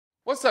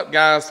What's up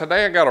guys?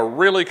 Today I got a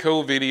really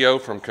cool video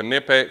from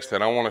Knipex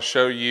that I want to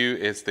show you.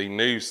 It's the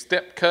new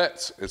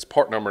StepCuts. It's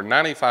part number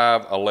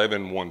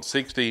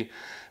 9511160.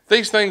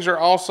 These things are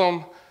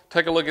awesome.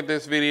 Take a look at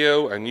this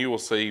video and you will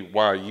see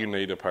why you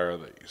need a pair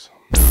of these.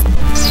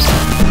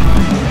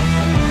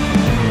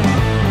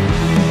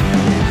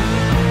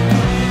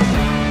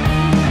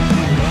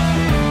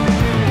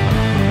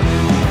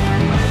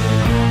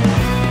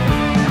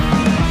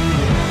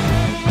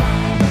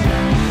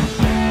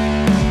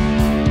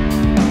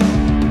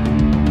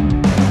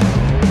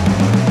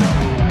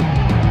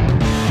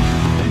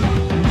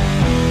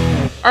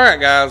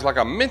 Alright guys, like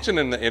I mentioned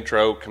in the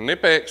intro,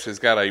 Knipex has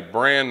got a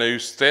brand new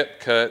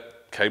StepCut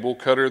cable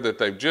cutter that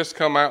they've just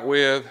come out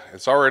with.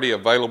 It's already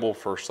available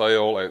for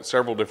sale at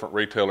several different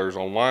retailers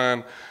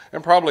online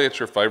and probably at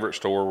your favorite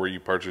store where you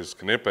purchase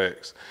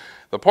Knipex.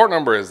 The part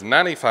number is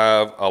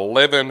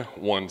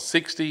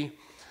 9511160.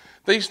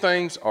 These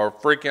things are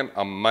freaking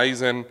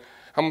amazing.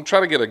 I'm going to try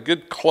to get a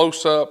good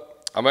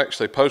close-up. I've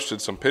actually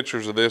posted some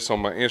pictures of this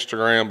on my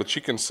Instagram, but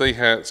you can see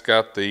how it's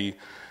got the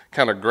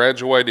kind of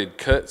graduated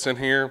cuts in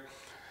here.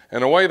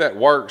 And the way that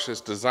works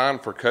is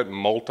designed for cutting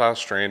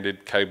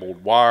multi-stranded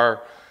cabled wire,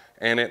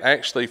 and it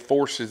actually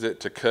forces it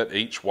to cut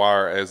each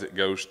wire as it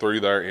goes through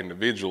there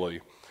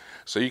individually.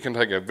 So you can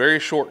take a very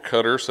short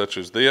cutter such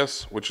as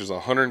this, which is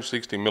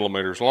 160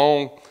 millimeters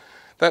long.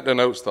 That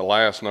denotes the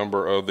last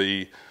number of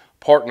the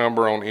part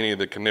number on any of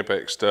the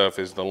Knipex stuff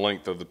is the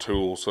length of the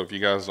tool. So if you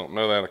guys don't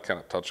know that, I kind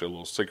of taught you a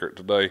little secret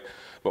today.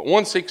 But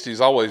 160 is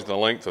always the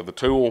length of the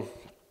tool.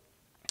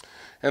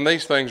 And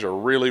these things are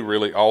really,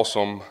 really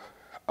awesome.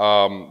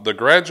 The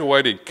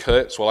graduated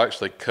cuts will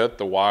actually cut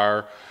the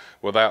wire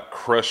without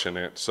crushing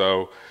it,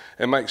 so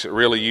it makes it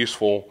really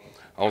useful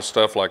on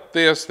stuff like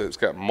this that's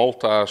got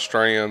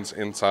multi-strands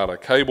inside a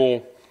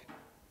cable,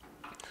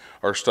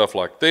 or stuff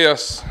like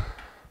this,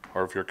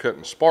 or if you're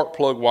cutting spark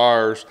plug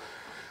wires.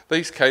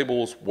 These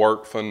cables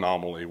work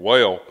phenomenally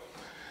well.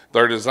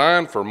 They're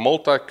designed for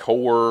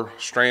multi-core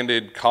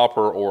stranded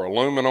copper or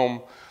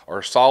aluminum,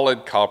 or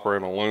solid copper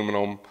and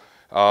aluminum.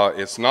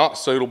 It's not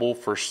suitable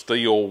for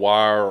steel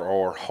wire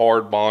or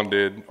hard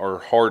bonded or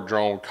hard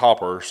drawn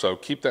copper, so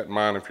keep that in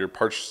mind if you're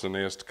purchasing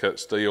this to cut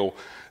steel.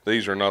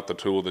 These are not the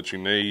tool that you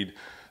need.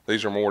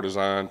 These are more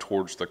designed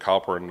towards the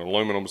copper and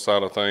aluminum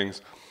side of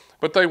things,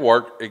 but they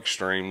work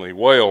extremely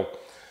well.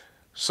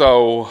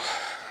 So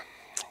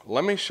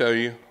let me show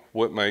you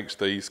what makes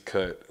these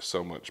cut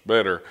so much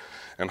better,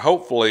 and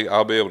hopefully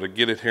I'll be able to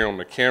get it here on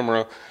the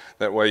camera.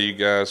 That way you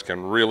guys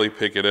can really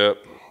pick it up.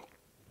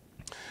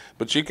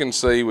 But you can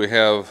see we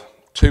have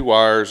two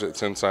wires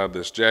that's inside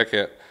this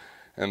jacket,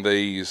 and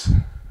these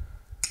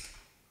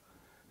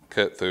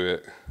cut through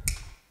it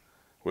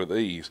with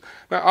ease.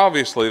 Now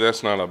obviously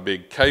that's not a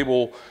big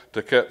cable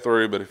to cut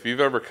through, but if you've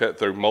ever cut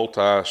through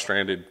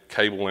multi-stranded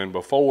cabling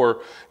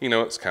before, you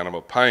know it's kind of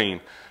a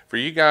pain. For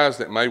you guys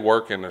that may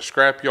work in a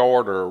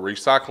scrapyard or a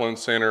recycling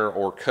center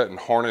or cutting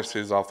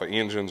harnesses off of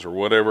engines or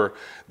whatever,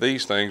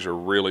 these things are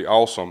really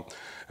awesome.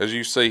 As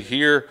you see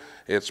here,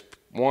 it's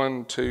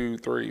 1, 2,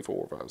 3,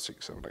 4, 5,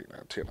 6, 7, 8,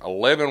 9, 10,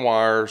 11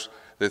 wires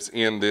that's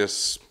in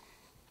this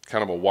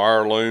kind of a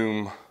wire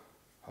loom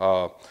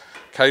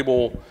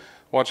cable.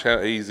 Watch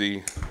how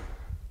easy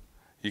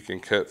you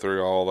can cut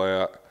through all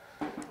that.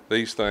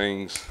 These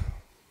things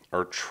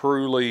are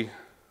truly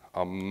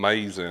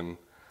amazing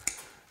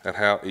at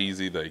how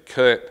easy they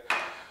cut.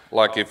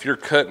 Like if you're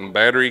cutting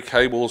battery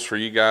cables for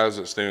you guys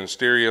that's doing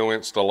stereo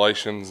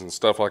installations and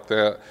stuff like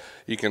that,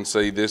 you can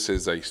see this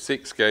is a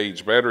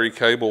 6-gauge battery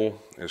cable.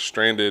 It's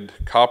stranded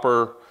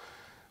copper.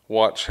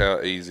 Watch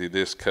how easy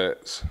this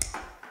cuts.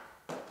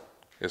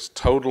 It's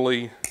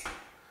totally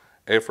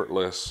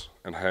effortless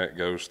in how it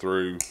goes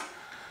through.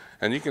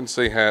 And you can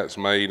see how it's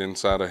made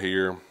inside of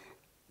here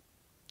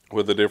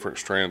with the different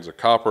strands of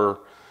copper.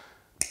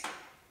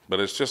 But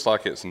it's just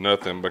like it's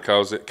nothing,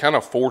 because it kind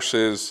of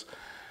forces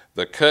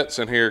the cuts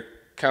in here,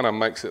 kind of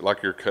makes it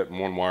like you're cutting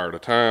one wire at a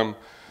time.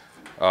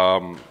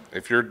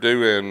 If you're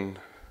doing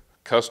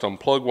custom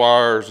plug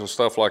wires and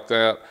stuff like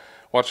that,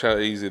 watch how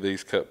easy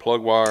these cut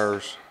plug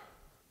wires.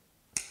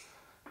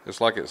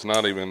 It's like it's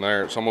not even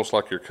there. It's almost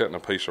like you're cutting a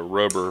piece of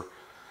rubber.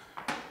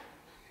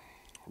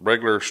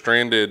 Regular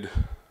stranded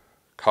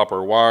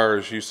copper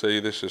wires, you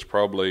see this is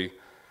probably,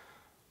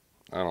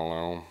 I don't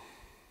know,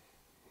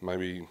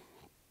 maybe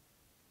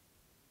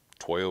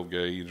 12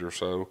 gauge or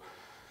so.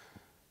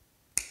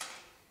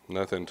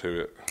 Nothing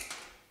to it.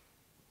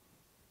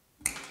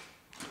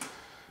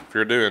 If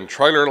you're doing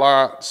trailer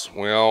lights,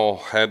 we all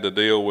had to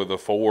deal with the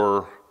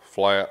 4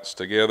 flats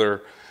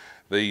together.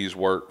 These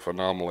work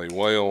phenomenally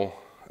well.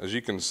 As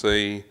you can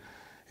see,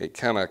 it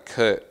kind of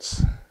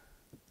cuts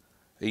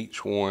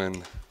each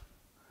one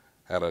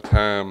at a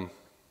time.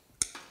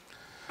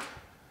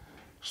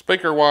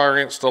 Speaker wire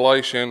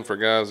installation for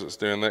guys that's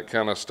doing that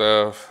kind of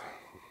stuff.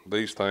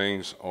 These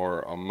things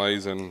are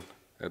amazing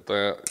at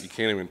that. You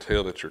can't even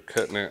tell that you're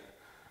cutting it.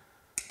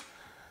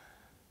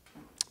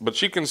 But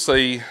you can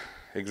see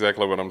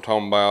exactly what I'm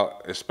talking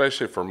about,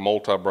 especially for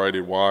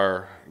multi-braided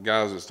wire.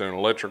 Guys that's doing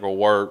electrical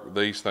work,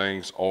 these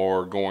things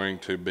are going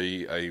to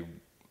be a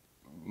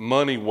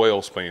money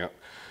well spent.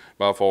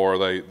 By far,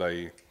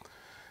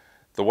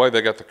 the way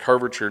they got the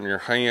curvature in your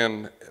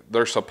hand,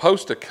 they're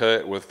supposed to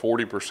cut with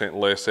 40%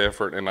 less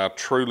effort, and I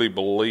truly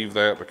believe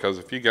that, because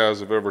if you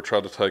guys have ever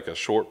tried to take a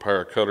short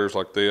pair of cutters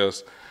like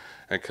this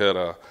and cut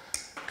a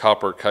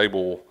copper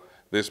cable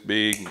this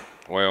big,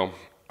 well,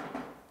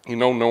 you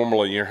know,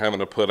 normally you're having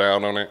to put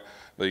out on it.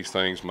 These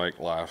things make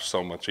life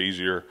so much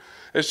easier.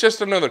 It's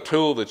just another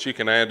tool that you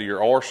can add to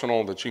your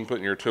arsenal, that you can put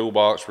in your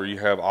toolbox, where you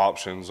have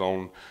options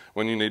on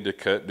when you need to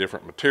cut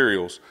different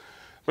materials.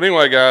 But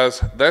anyway,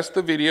 guys, that's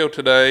the video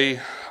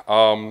today.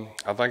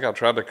 I think I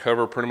tried to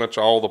cover pretty much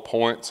all the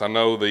points. I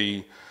know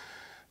the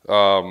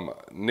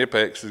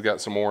Knipex has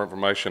got some more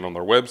information on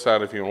their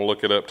website if you want to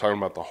look it up, talking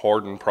about the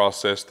harden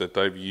process that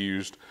they've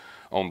used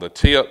on the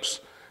tips.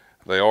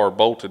 They are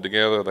bolted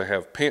together. They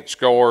have pinch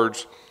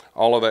guards,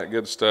 all of that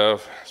good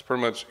stuff. It's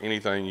pretty much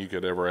anything you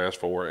could ever ask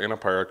for in a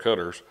pair of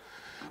cutters.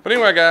 But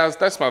anyway, guys,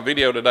 that's my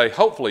video today.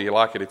 Hopefully you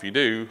like it. If you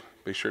do,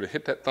 be sure to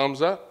hit that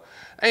thumbs up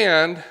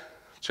and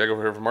check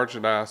over here for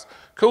merchandise.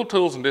 Cool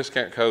tools and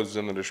discount codes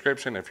in the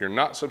description. If you're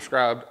not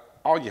subscribed,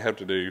 all you have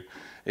to do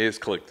is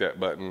click that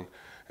button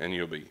and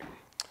you'll be.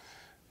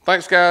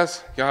 Thanks,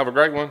 guys. Y'all have a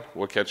great one.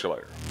 We'll catch you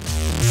later.